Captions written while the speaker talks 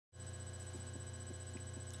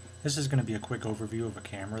This is going to be a quick overview of a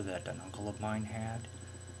camera that an uncle of mine had.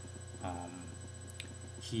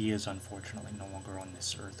 He is unfortunately no longer on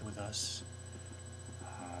this earth with us.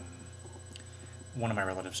 One of my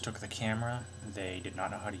relatives took the camera. They did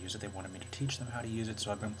not know how to use it. They wanted me to teach them how to use it,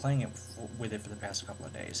 so I've been playing with it for the past couple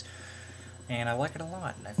of days. And I like it a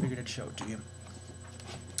lot, and I figured I'd show it to you.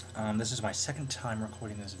 This is my second time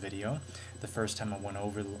recording this video. The first time I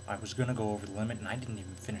was going to go over the limit, and I didn't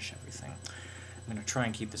even finish everything. I'm going to try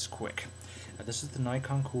and keep this quick. This is the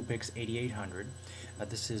Nikon CoolPix 8800.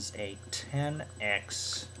 This is a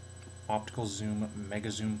 10x optical zoom,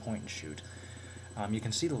 mega zoom point and shoot. You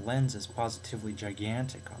can see the lens is positively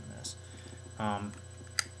gigantic on this.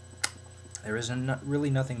 There is really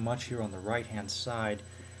nothing much here on the right hand side.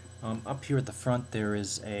 Up here at the front there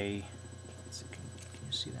is a, let's see, can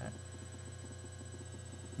you see that?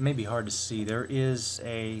 It may be hard to see. There is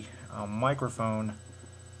a microphone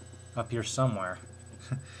up here somewhere,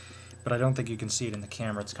 but I don't think you can see it in the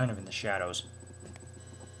camera. It's kind of in the shadows.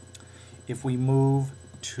 If we move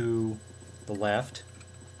to the left,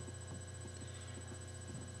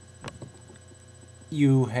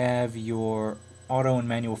 you have your auto and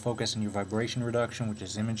manual focus and your vibration reduction, which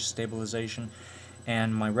is image stabilization.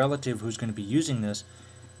 And my relative who's going to be using this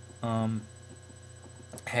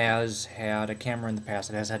has had a camera in the past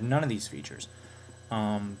that has had none of these features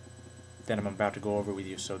that I'm about to go over with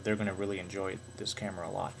you, so they're going to really enjoy this camera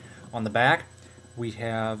a lot. On the back, we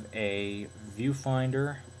have a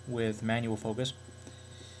viewfinder with manual focus.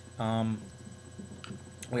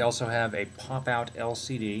 We also have a pop-out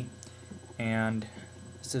LCD, and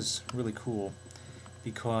this is really cool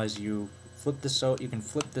because you flip this out. You can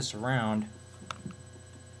flip this around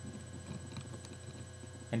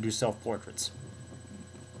and do self-portraits.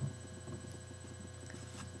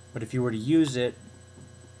 But if you were to use it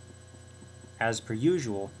as per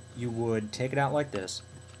usual, you would take it out like this,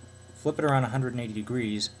 flip it around 180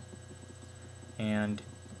 degrees, and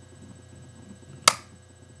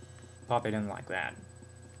pop it in like that.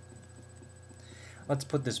 Let's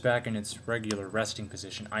put this back in its regular resting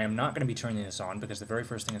position. I am not going to be turning this on because the very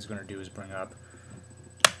first thing it's going to do is bring up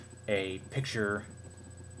a picture,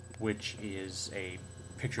 which is a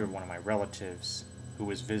picture of one of my relatives who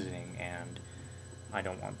was visiting, and I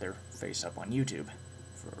don't want their face up on YouTube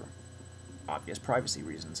for obvious privacy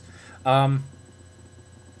reasons.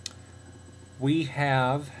 We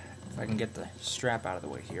have, if I can get the strap out of the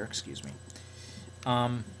way here, excuse me.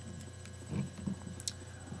 On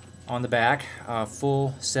the back, a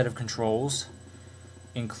full set of controls,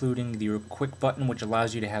 including the quick button, which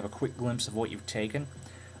allows you to have a quick glimpse of what you've taken.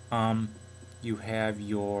 You have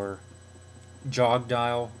your jog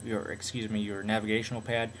dial, your navigational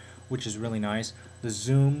pad, which is really nice. The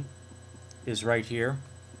zoom is right here.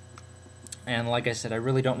 And like I said, I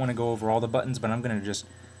really don't want to go over all the buttons, but I'm going to just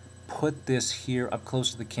put this here up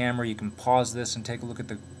close to the camera. You can pause this and take a look at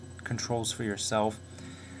the controls for yourself.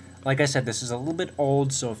 Like I said, this is a little bit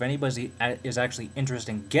old, so if anybody is actually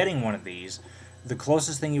interested in getting one of these, the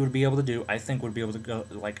closest thing you would be able to do, I think, would be able to go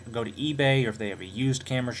to eBay, or if they have a used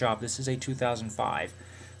camera shop. This is a 2005,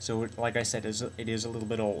 so like I said, it is a little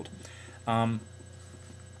bit old.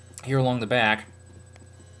 Here along the back,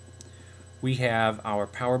 we have our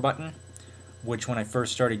power button, which when I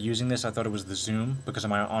first started using this, I thought it was the zoom, because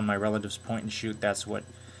on my relative's point and shoot, that's what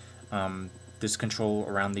this control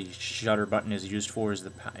around the shutter button is used for, is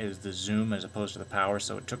the zoom as opposed to the power,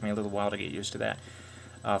 so it took me a little while to get used to that.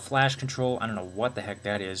 Flash control, I don't know what the heck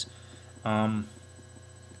that is.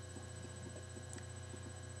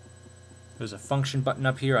 There's a function button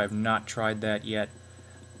up here. I've not tried that yet.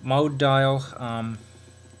 Mode dial,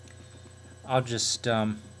 I'll just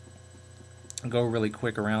go really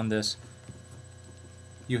quick around this.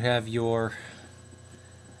 You have your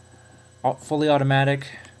fully automatic,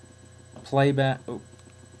 playback,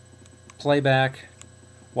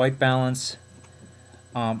 white balance,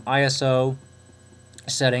 ISO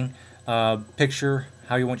setting, picture,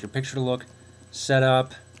 how you want your picture to look,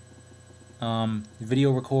 setup,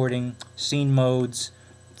 video recording, scene modes,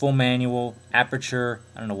 full manual, aperture,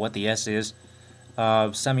 I don't know what the S is,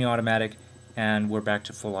 semi-automatic, and we're back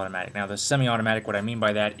to full automatic. Now the semi-automatic, what I mean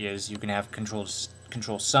by that is you can have control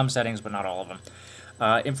some settings, but not all of them.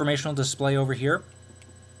 Informational display over here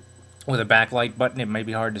with a backlight button. It may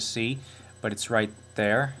be hard to see, but it's right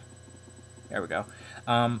there. There we go.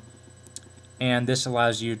 And this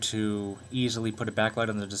allows you to easily put a backlight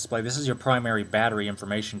on the display. This is your primary battery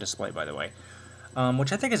information display, by the way,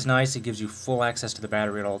 which I think is nice. It gives you full access to the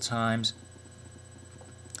battery at all times.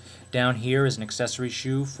 Down here is an accessory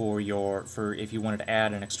shoe for if you wanted to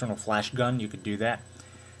add an external flash gun, you could do that.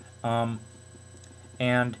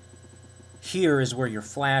 And here is where your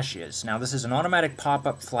flash is. Now this is an automatic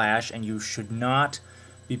pop-up flash, and you should not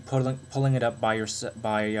be pulling it up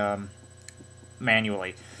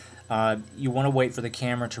manually. You want to wait for the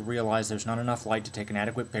camera to realize there's not enough light to take an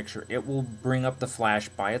adequate picture. It will bring up the flash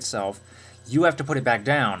by itself. You have to put it back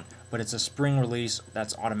down, but it's a spring release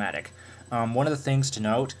that's automatic. One of the things to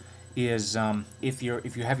note is if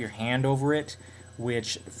you have your hand over it,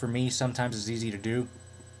 which for me sometimes is easy to do,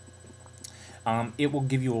 it will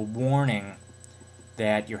give you a warning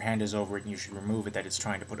that your hand is over it and you should remove it, that it's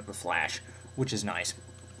trying to put up a flash, which is nice.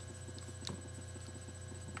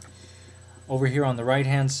 Over here on the right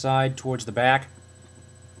hand side towards the back,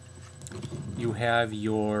 you have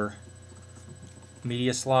your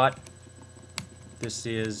media slot. This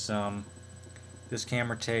is this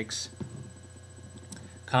camera takes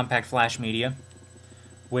compact flash media,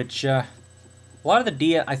 which a lot of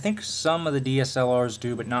the I think some of the DSLRs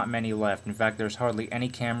do, but not many left. In fact, there's hardly any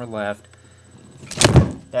camera left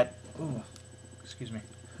that excuse me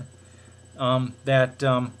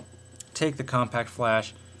that take the compact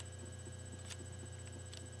flash.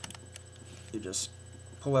 You just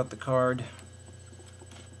pull out the card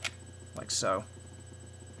like so.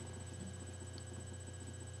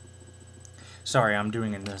 Sorry, I'm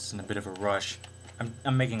doing this in a bit of a rush.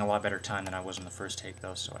 I'm making a lot better time than I was in the first take,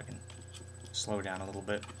 though, so I can slow down a little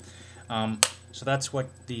bit. So that's what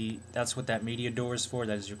that media door is for.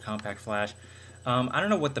 That is your compact flash. I don't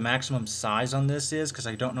know what the maximum size on this is, because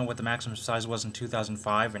I don't know what the maximum size was in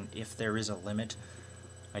 2005, and if there is a limit,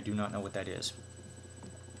 I do not know what that is.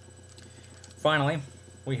 Finally,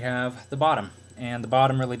 we have the bottom, and the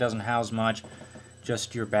bottom really doesn't house much,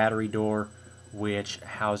 just your battery door, which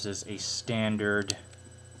houses a standard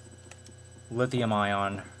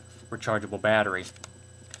lithium-ion rechargeable battery.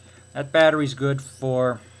 That battery's good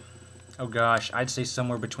for, oh gosh, I'd say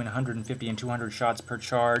somewhere between 150 and 200 shots per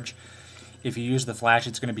charge. If you use the flash,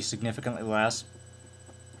 it's going to be significantly less.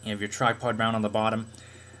 You have your tripod mount on the bottom.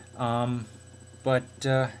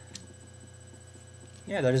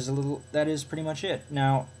 Yeah, that is pretty much it.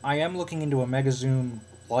 Now, I am looking into a mega zoom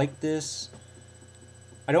like this.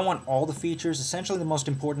 I don't want all the features. Essentially, the most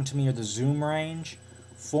important to me are the zoom range,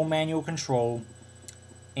 full manual control,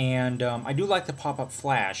 and I do like the pop-up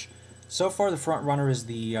flash. So far, the front runner is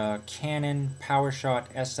the Canon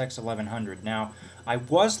Powershot SX110IS. Now, I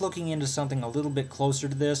was looking into something a little bit closer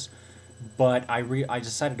to this, but I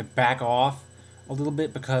decided to back off a little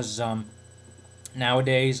bit because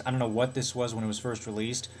nowadays, I don't know what this was when it was first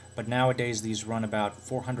released, but nowadays these run about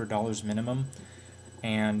 $400 minimum,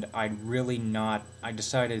 and I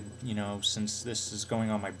decided, you know, since this is going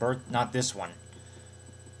on my not this one,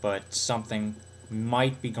 but something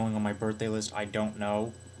might be going on my birthday list, I don't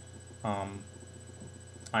know. I'm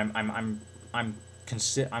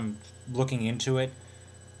looking into it,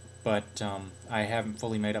 but I haven't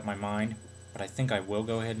fully made up my mind, but I think I will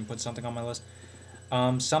go ahead and put something on my list.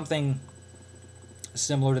 Something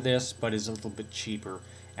similar to this, but is a little bit cheaper,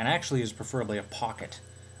 and actually is preferably a pocket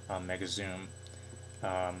mega zoom.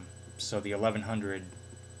 So the 1100,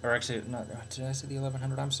 or actually, not, did I say the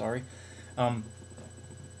 1100? I'm sorry.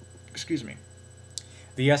 Excuse me.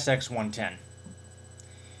 The SX110.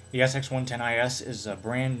 The SX110IS is a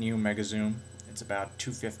brand new mega zoom. It's about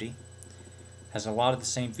 250. Has a lot of the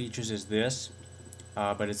same features as this,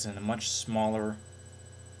 but it's in a much smaller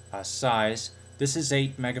size. This is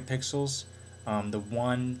 8 megapixels. The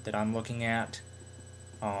one that I'm looking at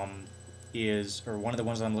one of the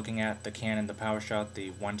ones I'm looking at, the Canon, the Powershot, the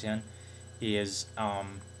 110, is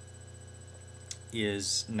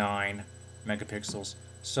 9 megapixels.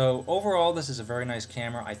 So overall, this is a very nice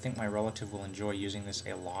camera. I think my relative will enjoy using this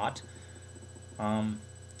a lot.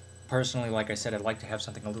 Personally, like I said, I'd like to have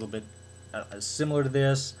something a little bit similar to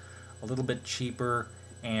this, a little bit cheaper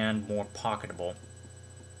and more pocketable.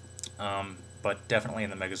 But definitely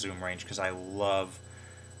in the mega zoom range, because I love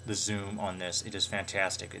the zoom on this. It is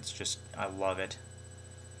fantastic. It's just, I love it.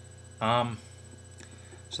 So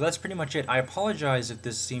that's pretty much it. I apologize if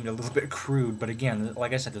this seemed a little bit crude, but again,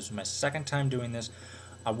 like I said, this was my second time doing this.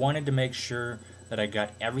 I wanted to make sure that I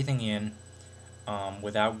got everything in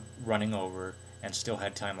without running over, and still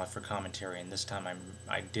had time left for commentary, and this time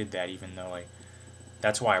I did that, even though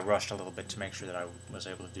that's why I rushed a little bit, to make sure that I was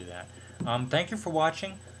able to do that. Thank you for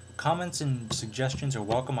watching. Comments and suggestions are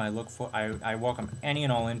welcome. I welcome any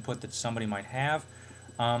and all input that somebody might have.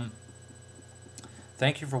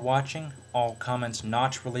 Thank you for watching. All comments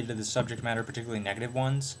not related to the subject matter, particularly negative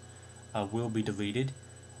ones, will be deleted.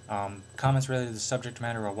 Comments related to the subject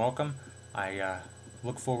matter are welcome. I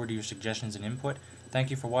look forward to your suggestions and input. Thank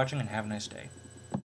you for watching, and have a nice day.